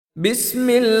بسم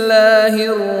الله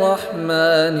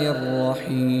الرحمن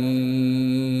الرحيم.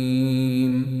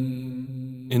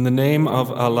 In the name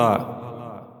of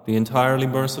Allah, the entirely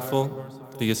merciful,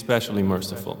 the especially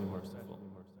merciful.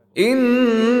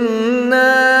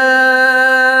 إنا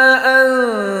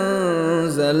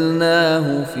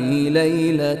أنزلناه في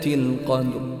ليلة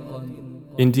القدر.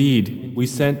 Indeed, we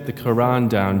sent the Quran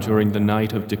down during the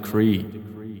night of decree.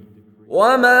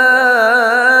 وما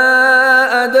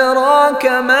أدراك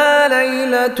ما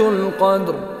ليلة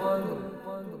القدر.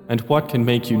 And what can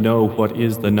make you know what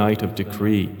is the night of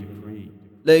decree?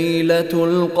 ليلة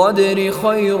القدر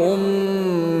خير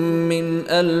من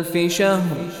ألف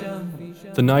شهر.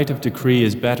 The night of decree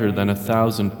is better than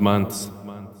 1,000 months.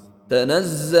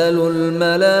 تنزل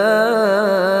الملائكة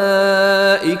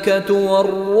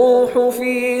والروح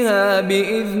فيها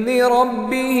بإذن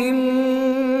ربهم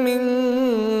من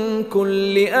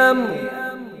كل أمر.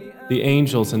 The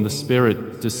angels and the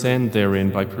Spirit descend therein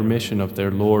by permission of their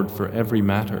Lord for every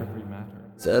matter.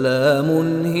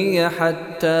 سلام هي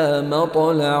حتى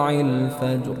مطلع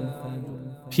الفجر.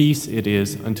 Peace it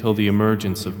is until the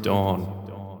emergence of dawn.